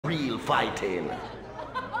real fighting.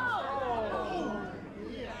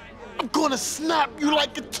 I'm gonna snap you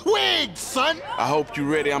like a twig, son! I hope you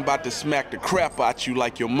ready. I'm about to smack the crap out you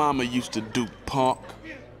like your mama used to do, punk.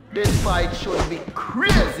 This fight should be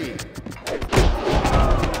crazy.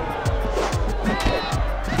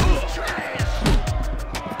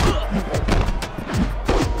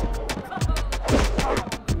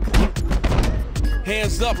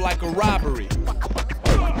 Hands up like a robbery.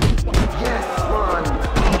 Yes, man.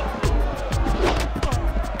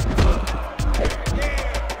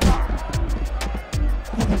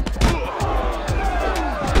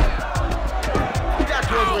 That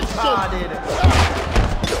was retarded.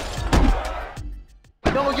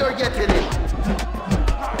 No, you're getting it.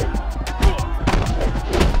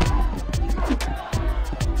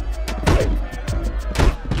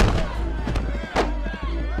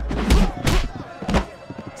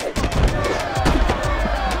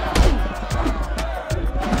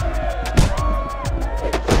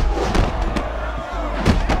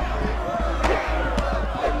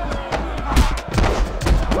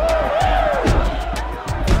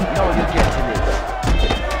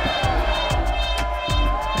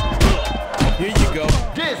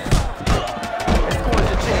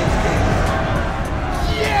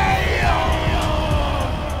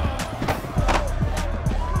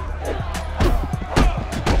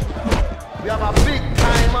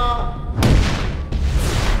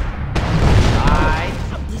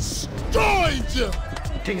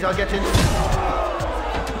 Things are getting...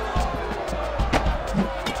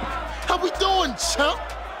 How we doing, chump?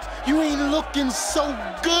 You ain't looking so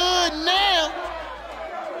good now.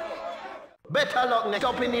 Better luck next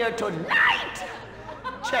up in here tonight.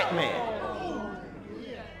 Check me.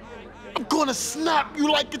 I'm gonna snap you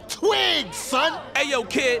like a twig, son. Hey, yo,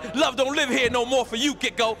 kid, love don't live here no more for you,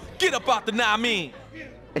 Gecko. Get up out the N.O.R.E.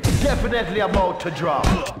 It's definitely about to drop.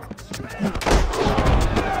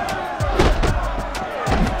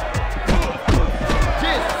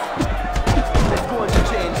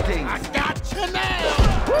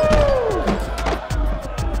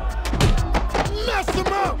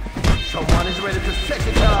 Someone is ready to set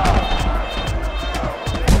it up.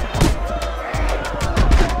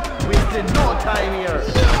 Wasting no time here.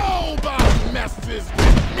 Nobody messes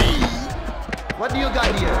with me. What do you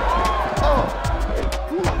got here? Oh.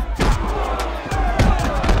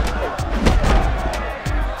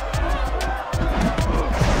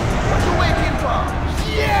 What you waiting for?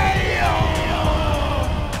 Yeah!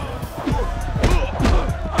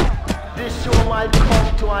 This show might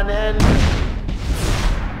come to an end.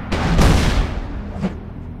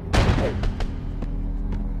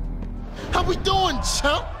 How we doing,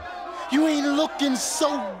 chump? You ain't looking so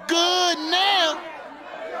good now.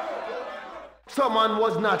 Someone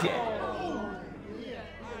was not here.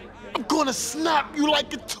 I'm gonna snap you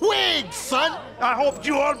like a twig, son. I hope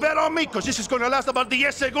you all bet on me, because this is gonna last about 10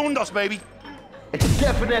 segundos, baby. It's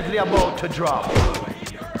definitely about to drop.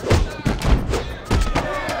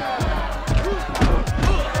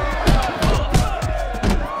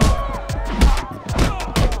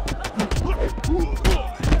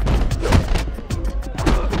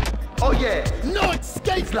 Oh yeah, no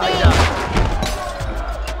escape like that.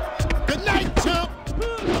 Good night, chump.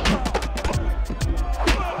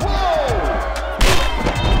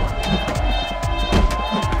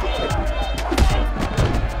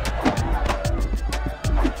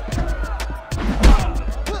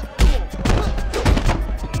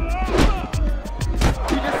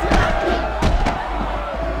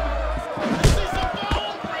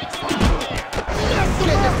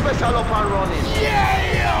 Get the special up and running.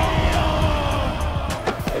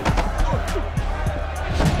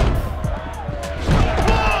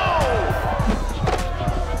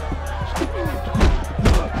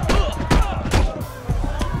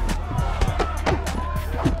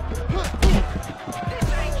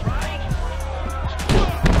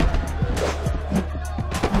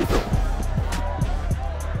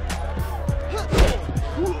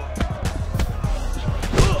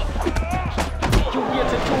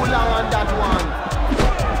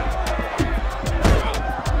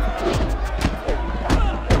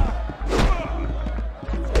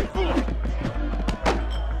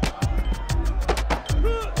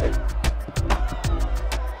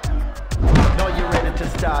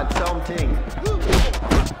 Start something.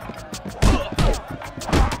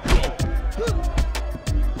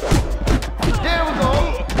 There we go.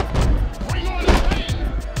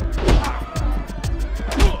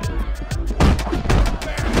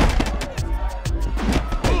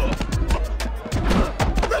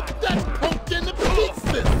 Rip that punk into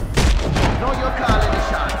pieces. Now you're calling the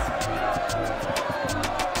shots.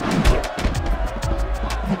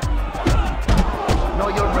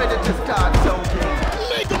 ready to start something?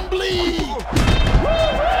 Make them bleed!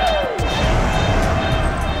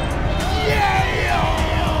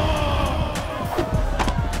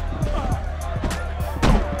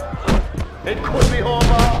 It could be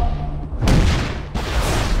over.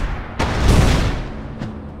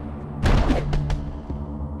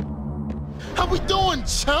 How we doing,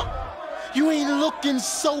 chump? You ain't looking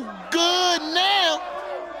so good now.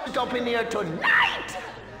 It's up in here tonight.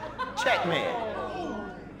 Checkmate.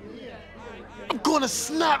 I'm gonna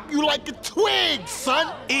snap you like a twig, son.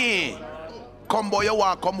 Come boy, you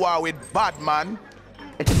want come war with bad man.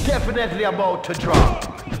 It's definitely about to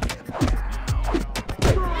drop.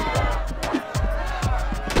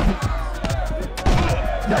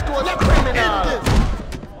 That was a criminal.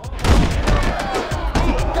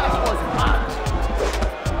 That was hot.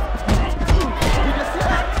 Did you see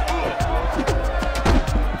that?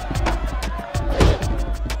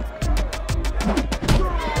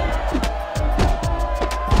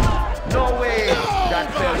 No way. That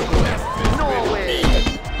felt good. No way.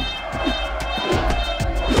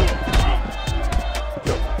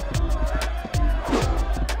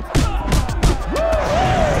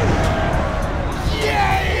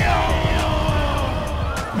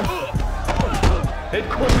 It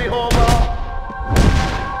could be over.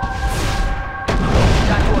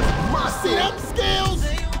 That was massive. See them skills?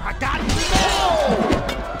 I got you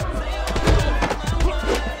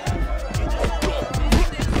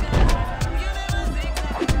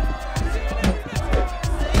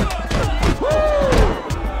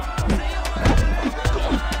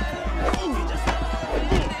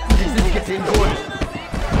This is getting good.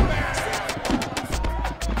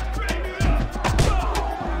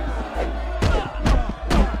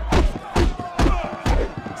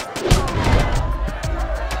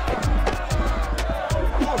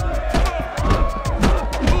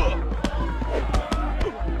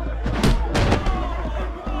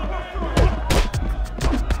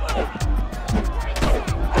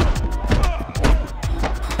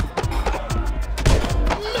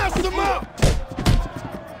 mess them up.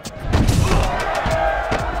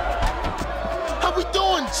 How we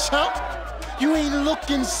doing, chump? You ain't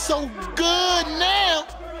looking so good now.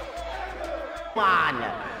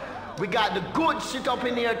 Man, we got the good shit up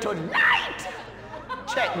in here tonight.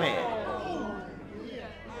 Checkmate.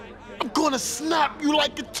 I'm gonna snap you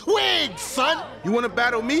like a twig, son. You wanna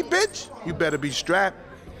battle me, bitch? You better be strapped.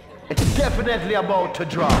 It's definitely about to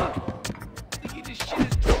drop.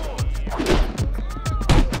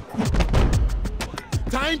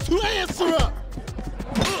 Time to answer up.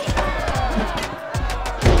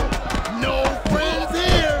 No friends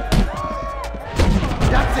here.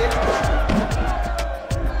 That's it.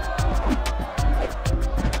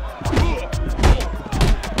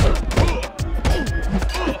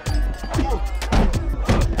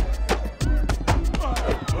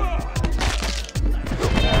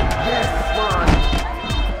 Yes, man.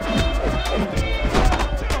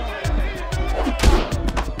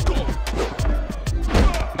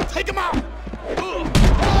 Take him out.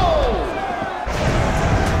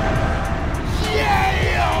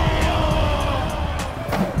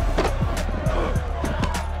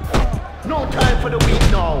 No time for the weak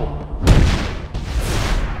now.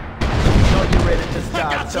 Now you ready to I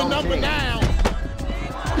start got your number something? now.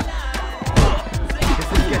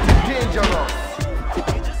 This is getting dangerous.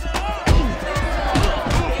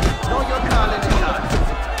 Now you're calling the shots.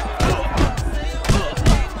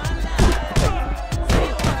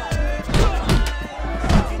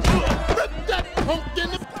 Rip that punk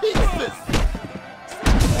into pieces.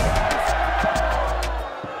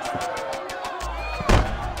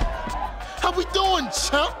 How we doing,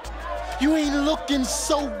 chump? You ain't looking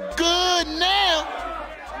so good now.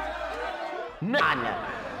 Man,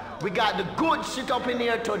 we got the good shit up in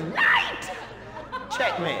here tonight.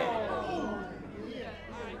 Checkmate.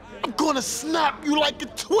 I'm gonna snap you like a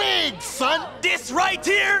twig, son. This right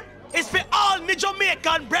here is for all me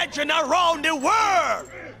Jamaican brethren around the world.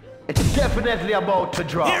 It's definitely about to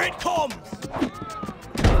drop. Here it comes.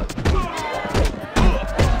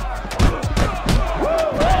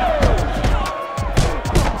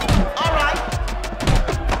 All right.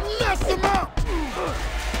 Mess him up.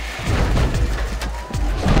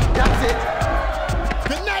 That's it.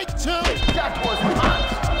 Good night, chump. That was hot.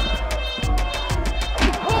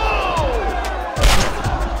 Whoa!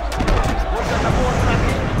 Was that a ball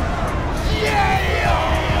tracking?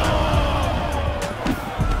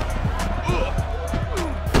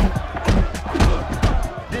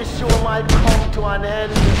 This show might come to an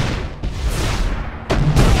end.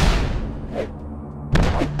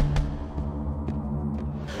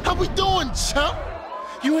 How we doing, chump?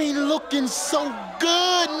 You ain't looking so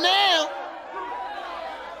good now.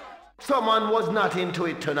 Someone was not into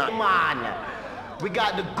it tonight. Man, we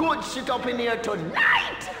got the good shit up in here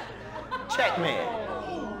tonight. Check me.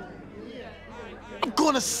 I'm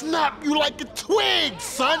gonna snap you like a twig,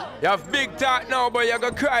 son. You have big talk now, but you're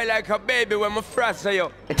gonna cry like a baby when my frost you.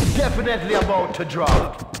 It's definitely about to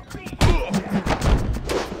drop.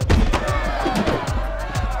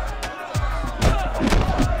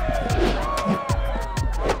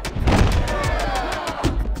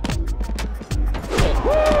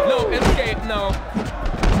 No escape now.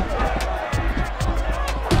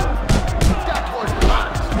 That was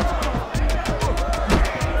hot.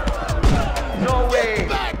 No way.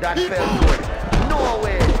 That felt good. No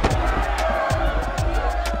way.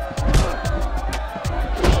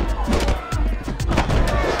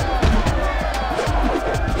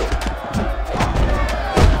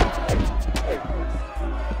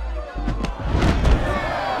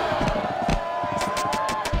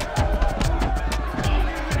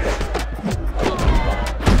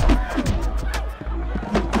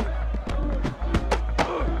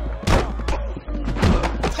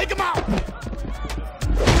 Take him out.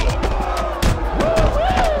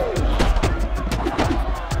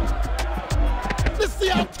 Let's see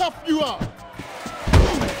how tough you are.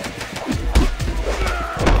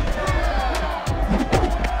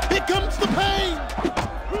 Here comes the pain.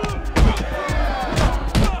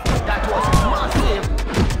 That was massive.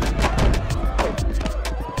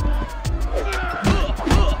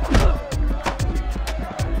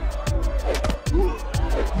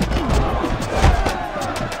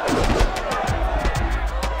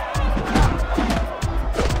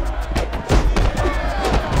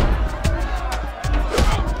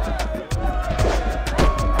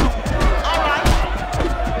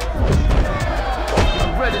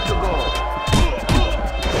 Ready to go.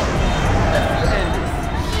 Let's end this.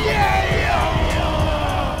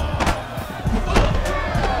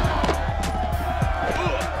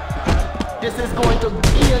 This is going to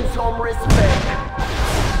gain some respect.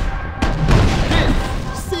 This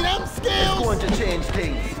See them is skills? going to change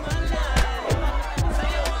things.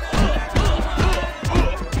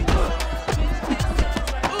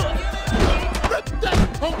 Rip that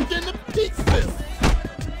punk into pieces.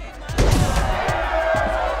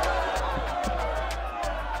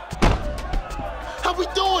 How we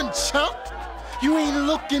doing, chump? You ain't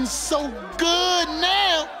looking so good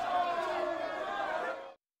now.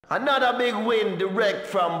 Another big win direct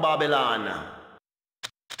from Babylon.